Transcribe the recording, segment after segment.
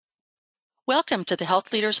Welcome to the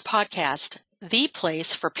Health Leaders Podcast, the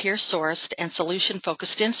place for peer-sourced and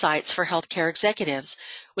solution-focused insights for healthcare executives,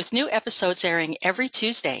 with new episodes airing every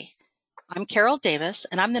Tuesday. I'm Carol Davis,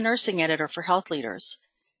 and I'm the nursing editor for Health Leaders.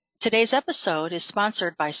 Today's episode is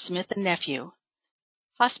sponsored by Smith & Nephew.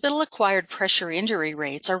 Hospital-acquired pressure injury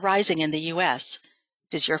rates are rising in the U.S.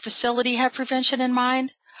 Does your facility have prevention in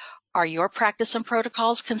mind? Are your practice and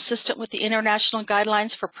protocols consistent with the international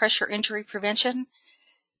guidelines for pressure injury prevention?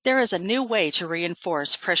 There is a new way to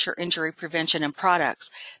reinforce pressure injury prevention in products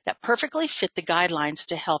that perfectly fit the guidelines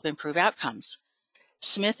to help improve outcomes.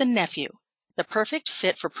 Smith & Nephew, the perfect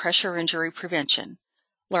fit for pressure injury prevention.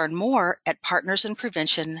 Learn more at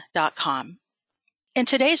partnersinprevention.com. In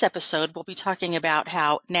today's episode, we'll be talking about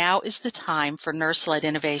how now is the time for nurse-led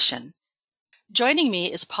innovation. Joining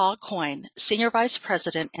me is Paul Coyne, Senior Vice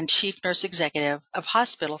President and Chief Nurse Executive of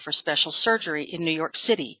Hospital for Special Surgery in New York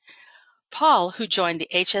City. Paul, who joined the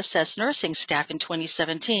HSS nursing staff in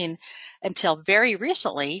 2017, until very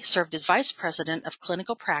recently served as Vice President of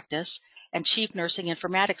Clinical Practice and Chief Nursing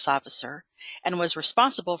Informatics Officer, and was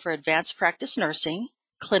responsible for advanced practice nursing,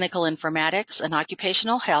 clinical informatics, and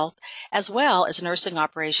occupational health, as well as nursing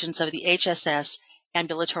operations of the HSS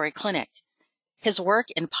ambulatory clinic. His work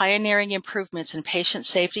in pioneering improvements in patient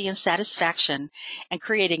safety and satisfaction and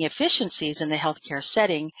creating efficiencies in the healthcare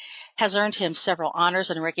setting has earned him several honors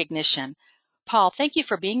and recognition. Paul, thank you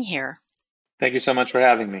for being here. Thank you so much for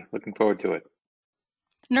having me. Looking forward to it.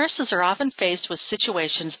 Nurses are often faced with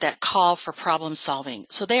situations that call for problem solving,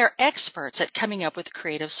 so they are experts at coming up with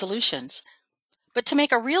creative solutions. But to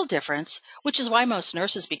make a real difference, which is why most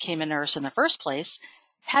nurses became a nurse in the first place,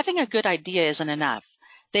 having a good idea isn't enough.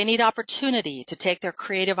 They need opportunity to take their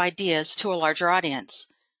creative ideas to a larger audience.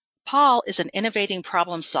 Paul is an innovating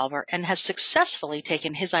problem solver and has successfully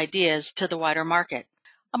taken his ideas to the wider market.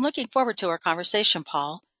 I'm looking forward to our conversation,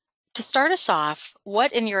 Paul. To start us off,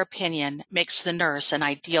 what, in your opinion, makes the nurse an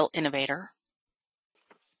ideal innovator?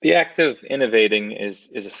 The act of innovating is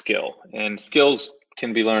a skill, and skills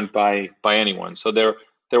can be learned by anyone. So there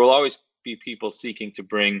will always be people seeking to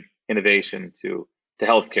bring innovation to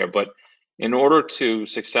healthcare, but in order to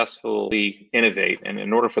successfully innovate, and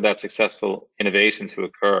in order for that successful innovation to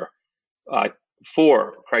occur,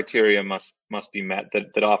 four criteria must be met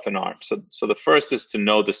that often aren't. So the first is to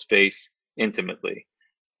know the space intimately.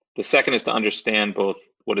 The second is to understand both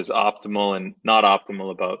what is optimal and not optimal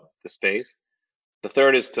about the space. The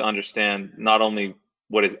third is to understand not only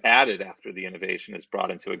what is added after the innovation is brought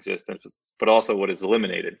into existence, but also what is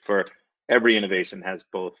eliminated. For every innovation has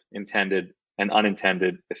both intended and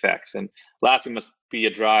unintended effects. And lastly must be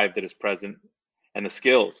a drive that is present and the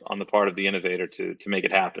skills on the part of the innovator to make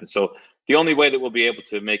it happen. So the only way that we'll be able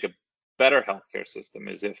to make a better healthcare system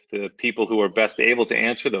is if the people who are best able to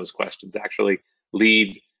answer those questions actually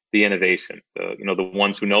lead the innovation, the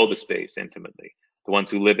ones who know the space intimately, the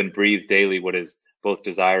ones who live and breathe daily what is both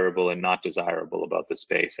desirable and not desirable about the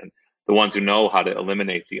space, and the ones who know how to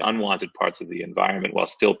eliminate the unwanted parts of the environment while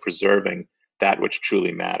still preserving that which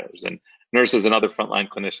truly matters. And nurses and other frontline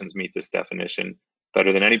clinicians meet this definition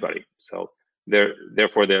better than anybody. So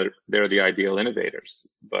therefore they're the ideal innovators.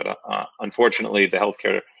 But unfortunately, the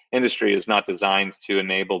healthcare industry is not designed to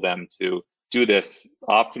enable them to do this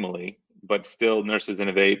optimally, but still nurses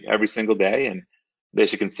innovate every single day, and they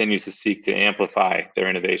should continue to seek to amplify their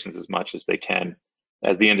innovations as much as they can,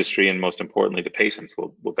 as the industry and most importantly, the patients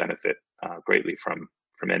will benefit greatly from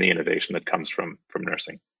any innovation that comes from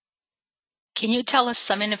nursing. Can you tell us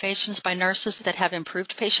some innovations by nurses that have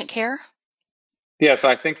improved patient care? Yes,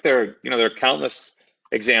 I think there are countless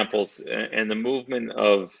examples, and the movement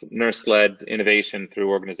of nurse-led innovation through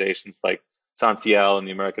organizations like SONSIEL and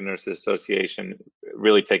the American Nurses Association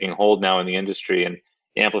really taking hold now in the industry and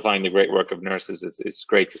amplifying the great work of nurses is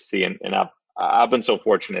great to see. And I've been so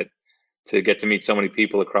fortunate to get to meet so many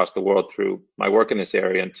people across the world through my work in this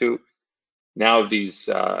area. And now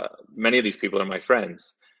many of these people are my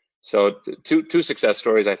friends. So two success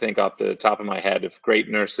stories, I think, off the top of my head of great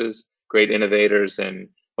nurses, great innovators, and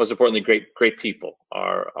most importantly, great people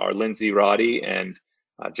are Lindsay Roddy and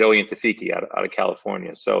Joey Intafiki out of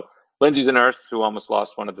California. So Lindsay's a nurse who almost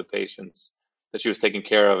lost one of the patients that she was taking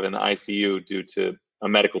care of in the ICU due to a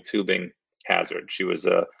medical tubing hazard. She was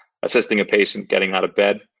assisting a patient getting out of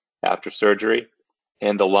bed after surgery,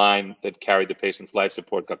 and the line that carried the patient's life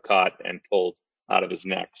support got caught and pulled out of his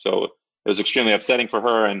neck. So it was extremely upsetting for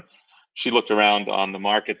her, and she looked around on the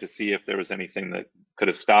market to see if there was anything that could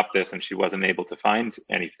have stopped this, and she wasn't able to find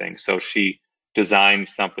anything. So she designed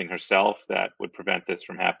something herself that would prevent this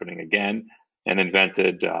from happening again, and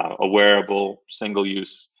invented a wearable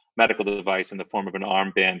single-use medical device in the form of an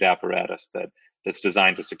armband apparatus that that's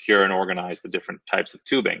designed to secure and organize the different types of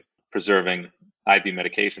tubing, preserving IV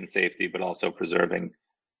medication safety, but also preserving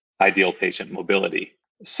ideal patient mobility.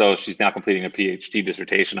 So she's now completing a PhD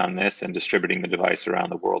dissertation on this and distributing the device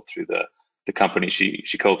around the world through the company she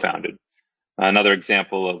co-founded. Another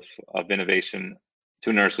example of innovation,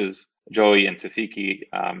 two nurses, Joey and Tafiki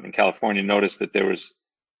in California, noticed that there was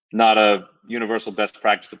not a universal best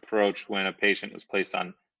practice approach when a patient was placed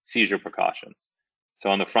on seizure precautions. So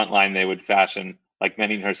on the front line, they would fashion, like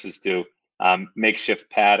many nurses do, makeshift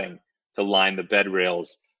padding to line the bed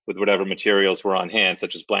rails with whatever materials were on hand,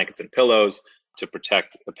 such as blankets and pillows, to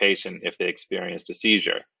protect a patient if they experienced a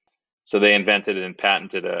seizure. So they invented and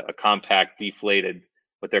patented a compact, deflated,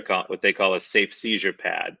 what they call a safe seizure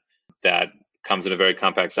pad that comes in a very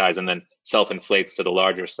compact size and then self-inflates to the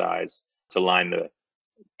larger size to line the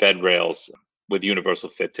bed rails with universal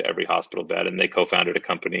fit to every hospital bed. And they co-founded a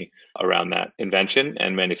company around that invention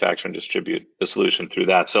and manufacture and distribute the solution through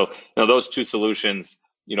that. So, those two solutions,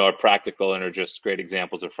 are practical and are just great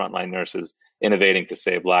examples of frontline nurses innovating to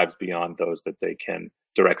save lives beyond those that they can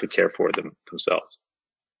directly care for themselves.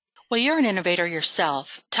 Well, you're an innovator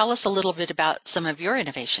yourself. Tell us a little bit about some of your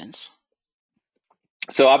innovations.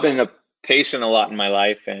 So I've been a patient a lot in my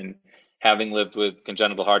life, and having lived with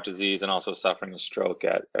congenital heart disease and also suffering a stroke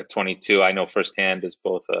at 22, I know firsthand as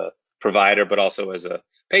both a provider, but also as a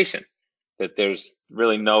patient, that there's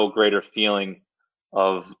really no greater feeling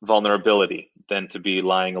of vulnerability than to be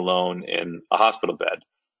lying alone in a hospital bed.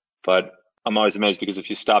 But I'm always amazed because if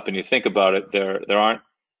you stop and you think about it, there aren't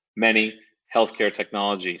many healthcare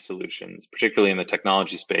technology solutions, particularly in the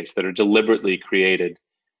technology space, that are deliberately created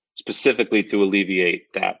specifically to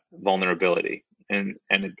alleviate that vulnerability. And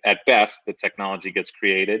at best, the technology gets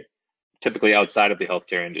created typically outside of the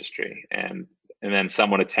healthcare industry, and then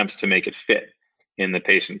someone attempts to make it fit in the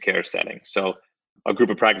patient care setting. So a group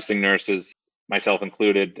of practicing nurses, myself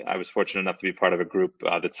included, I was fortunate enough to be part of a group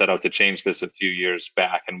that set out to change this a few years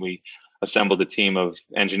back. And we assembled a team of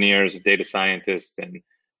engineers, data scientists, and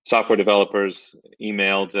software developers,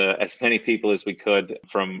 emailed as many people as we could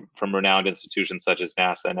from renowned institutions such as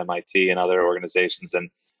NASA and MIT and other organizations, and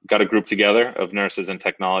got a group together of nurses and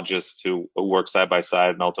technologists who work side by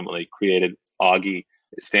side and ultimately created Augie.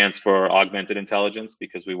 It stands for Augmented Intelligence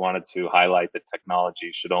because we wanted to highlight that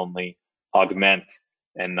technology should only augment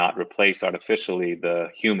and not replace artificially the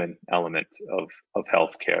human element of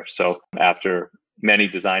healthcare. So after many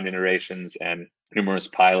design iterations and numerous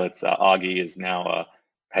pilots, Augie is now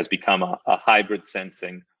has become a hybrid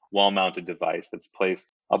sensing wall-mounted device that's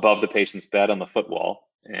placed above the patient's bed on the footwall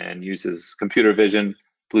and uses computer vision,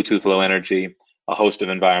 Bluetooth Low Energy, a host of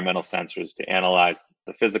environmental sensors to analyze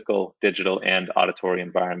the physical, digital, and auditory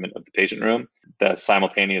environment of the patient room. The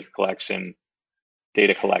simultaneous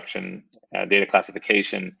data collection, data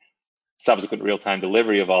classification, subsequent real-time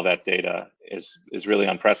delivery of all that data is really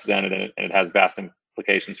unprecedented, and it has vast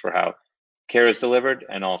implications for how care is delivered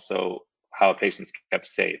and also how a patient's kept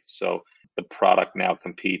safe. So the product now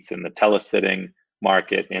competes in the telesitting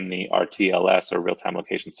market, in the RTLS or real-time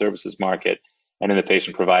location services market, and in the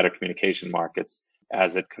patient provider communication markets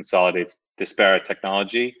as it consolidates disparate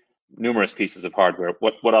technology, numerous pieces of hardware,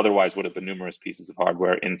 what otherwise would have been numerous pieces of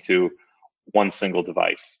hardware, into one single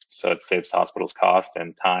device. So it saves hospitals cost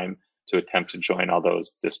and time to attempt to join all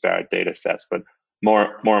those disparate data sets. But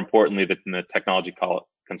more importantly than the technology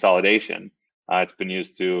consolidation, it's been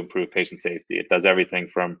used to improve patient safety. It does everything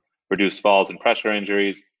from reduce falls and pressure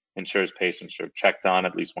injuries, ensures patients are checked on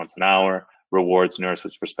at least once an hour, rewards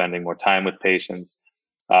nurses for spending more time with patients,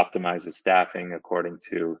 optimizes staffing according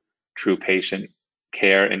to true patient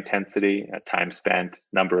care intensity, time spent,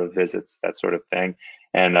 number of visits, that sort of thing,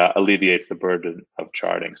 and alleviates the burden of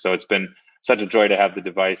charting. So it's been such a joy to have the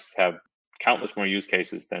device have countless more use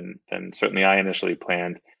cases than certainly I initially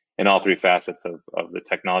planned in all three facets of the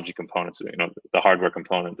technology components, the hardware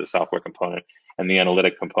component, the software component, and the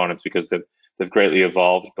analytic components, because they've greatly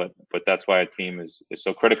evolved. But that's why a team is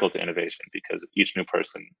so critical to innovation, because each new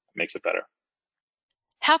person makes it better.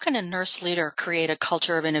 How can a nurse leader create a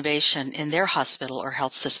culture of innovation in their hospital or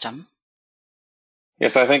health system?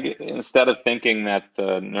 Yes, I think instead of thinking that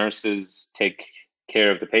the nurses take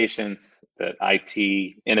care of the patients, that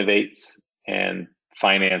IT innovates and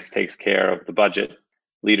finance takes care of the budget,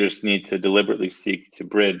 leaders need to deliberately seek to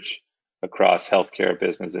bridge across healthcare,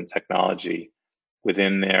 business, and technology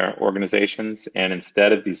within their organizations. And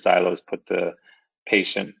instead of these silos, put the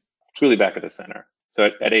patient truly back at the center. So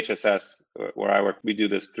at HSS, where I work, we do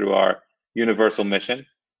this through our universal mission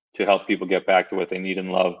to help people get back to what they need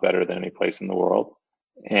and love better than any place in the world.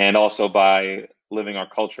 And also by living our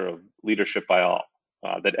culture of leadership by all,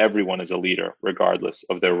 that everyone is a leader regardless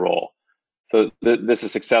of their role. So this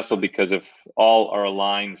is successful because if all are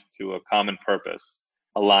aligned to a common purpose,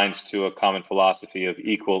 aligned to a common philosophy of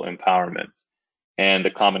equal empowerment and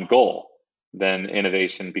a common goal, then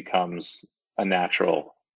innovation becomes a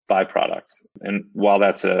natural byproduct. And while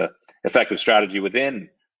that's a effective strategy within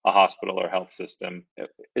a hospital or health system, it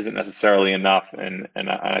isn't necessarily enough. And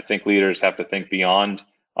I think leaders have to think beyond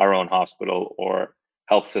our own hospital or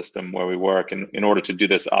health system where we work in order to do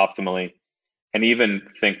this optimally, and even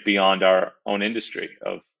think beyond our own industry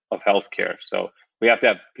of healthcare. So we have to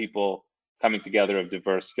have people coming together of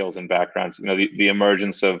diverse skills and backgrounds. The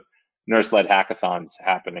emergence of nurse-led hackathons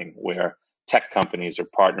happening where tech companies are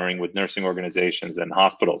partnering with nursing organizations and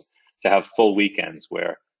hospitals to have full weekends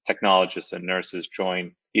where technologists and nurses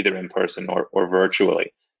join either in person or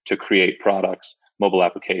virtually to create products, mobile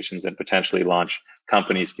applications, and potentially launch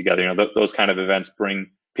companies together. Those kind of events bring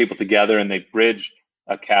people together and they bridge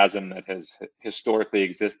a chasm that has historically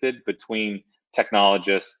existed between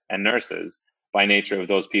technologists and nurses by nature of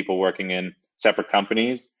those people working in separate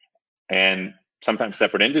companies and sometimes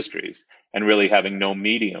separate industries, and really having no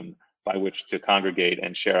medium by which to congregate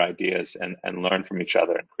and share ideas and learn from each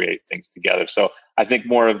other and create things together. So I think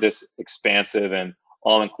more of this expansive and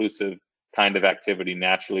all-inclusive kind of activity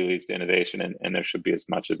naturally leads to innovation, and there should be as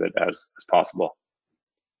much of it as possible.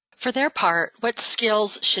 For their part, what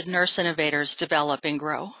skills should nurse innovators develop and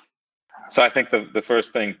grow? So I think the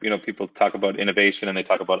first thing, people talk about innovation and they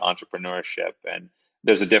talk about entrepreneurship, and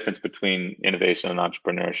there's a difference between innovation and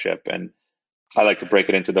entrepreneurship. And I like to break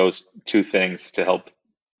it into those two things to help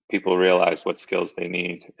people realize what skills they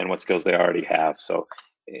need and what skills they already have. So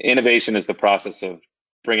innovation is the process of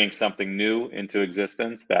bringing something new into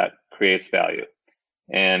existence that creates value.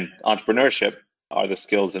 And entrepreneurship are the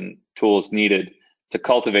skills and tools needed to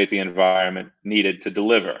cultivate the environment needed to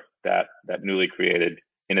deliver that newly created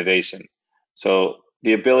innovation. So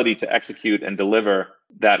the ability to execute and deliver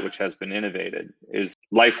that which has been innovated is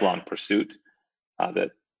lifelong pursuit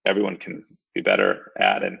that everyone can be better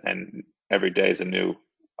at, and every day is a new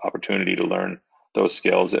opportunity to learn those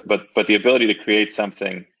skills. But the ability to create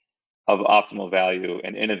something of optimal value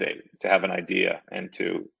and innovate, to have an idea and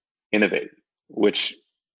to innovate, which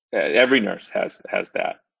every nurse has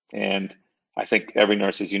that. And I think every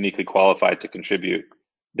nurse is uniquely qualified to contribute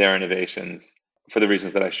their innovations for the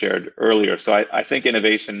reasons that I shared earlier. So I think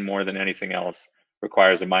innovation, more than anything else,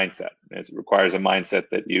 requires a mindset. It requires a mindset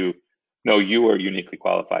that you know you are uniquely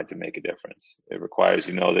qualified to make a difference. It requires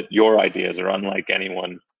you know that your ideas are unlike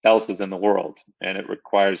anyone else's in the world. And it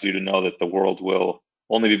requires you to know that the world will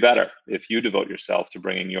only be better if you devote yourself to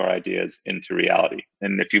bringing your ideas into reality.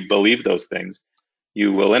 And if you believe those things,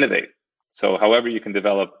 you will innovate. So however you can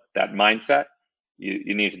develop that mindset,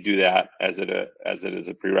 you need to do that as it is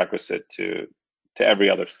a prerequisite to every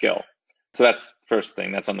other skill. So that's the first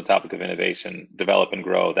thing. That's on the topic of innovation: develop and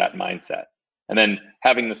grow that mindset. And then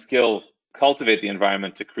having the skill, cultivate the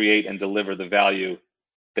environment to create and deliver the value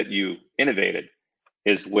that you innovated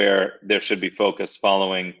is where there should be focus,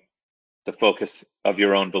 following the focus of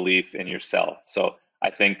your own belief in yourself. So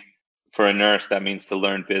I think for a nurse, that means to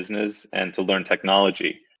learn business and to learn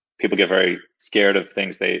technology. People get very scared of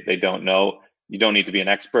things they don't know. You don't need to be an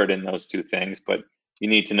expert in those two things, but you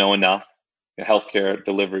need to know enough. Healthcare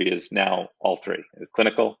delivery is now all three: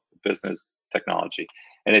 clinical, business, technology.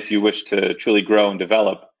 And if you wish to truly grow and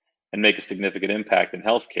develop and make a significant impact in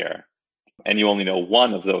healthcare, and you only know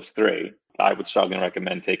one of those three, I would strongly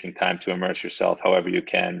recommend taking time to immerse yourself however you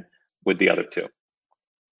can with the other two.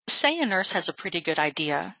 Say a nurse has a pretty good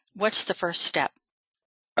idea. What's the first step?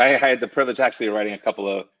 I had the privilege actually of writing a couple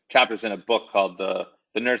of chapters in a book called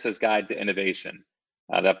The Nurse's Guide to Innovation.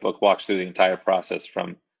 That book walks through the entire process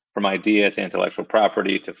from idea to intellectual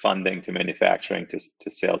property to funding to manufacturing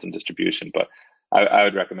to sales and distribution. But I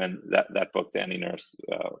would recommend that book to any nurse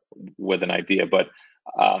with an idea. But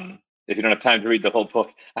if you don't have time to read the whole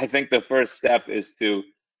book, I think the first step is to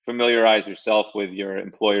familiarize yourself with your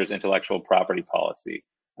employer's intellectual property policy.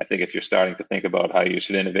 I think if you're starting to think about how you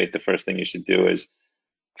should innovate, the first thing you should do is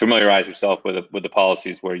familiarize yourself with the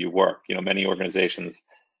policies where you work. Many organizations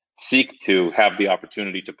seek to have the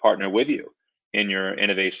opportunity to partner with you in your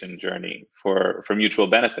innovation journey for mutual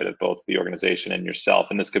benefit of both the organization and yourself.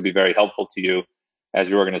 And this could be very helpful to you, as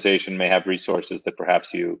your organization may have resources that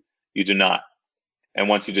perhaps you do not. And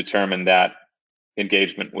once you determine that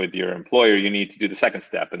engagement with your employer, you need to do the second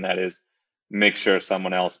step, and that is make sure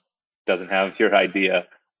someone else doesn't have your idea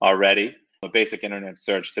already. A basic internet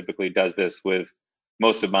search typically does this with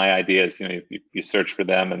most of my ideas. You search for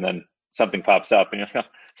them and then something pops up and you're like, oh,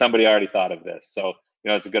 somebody already thought of this. So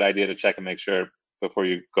it's a good idea to check and make sure before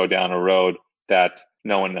you go down a road that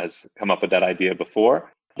no one has come up with that idea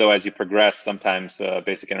before. Though as you progress, sometimes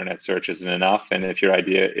basic internet search isn't enough. And if your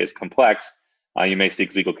idea is complex, you may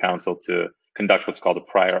seek legal counsel to conduct what's called a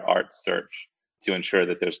prior art search to ensure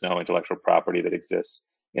that there's no intellectual property that exists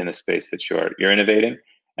in the space that you're innovating.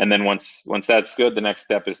 And then once that's good, the next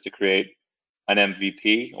step is to create an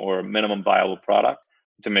MVP or minimum viable product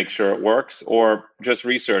to make sure it works, or just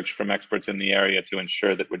research from experts in the area to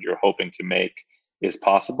ensure that what you're hoping to make is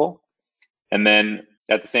possible. And then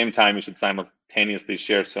at the same time, you should simultaneously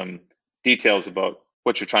share some details about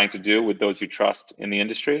what you're trying to do with those you trust in the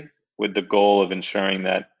industry, with the goal of ensuring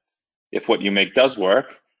that if what you make does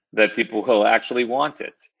work, that people will actually want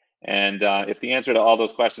it. And if the answer to all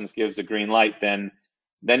those questions gives a green light, then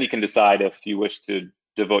you can decide if you wish to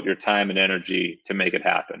devote your time and energy to make it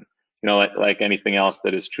happen. Like anything else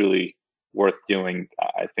that is truly worth doing,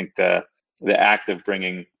 I think the act of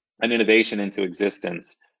bringing an innovation into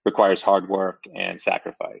existence requires hard work and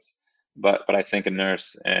sacrifice. But I think a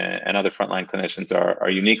nurse and other frontline clinicians are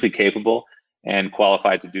uniquely capable and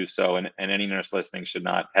qualified to do so. And any nurse listening should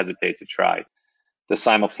not hesitate to try. The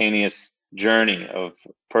simultaneous journey of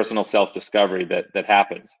personal self-discovery that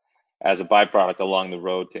happens as a byproduct along the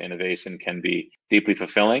road to innovation can be deeply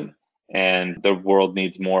fulfilling. And the world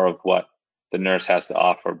needs more of what the nurse has to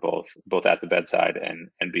offer, both at the bedside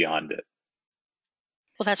and beyond it.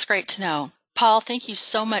 Well, that's great to know. Paul, thank you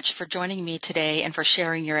so much for joining me today and for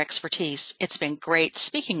sharing your expertise. It's been great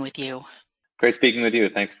speaking with you. Great speaking with you.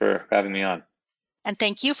 Thanks for having me on. And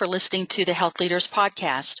thank you for listening to the Health Leaders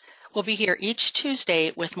Podcast. We'll be here each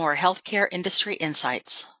Tuesday with more healthcare industry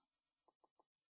insights.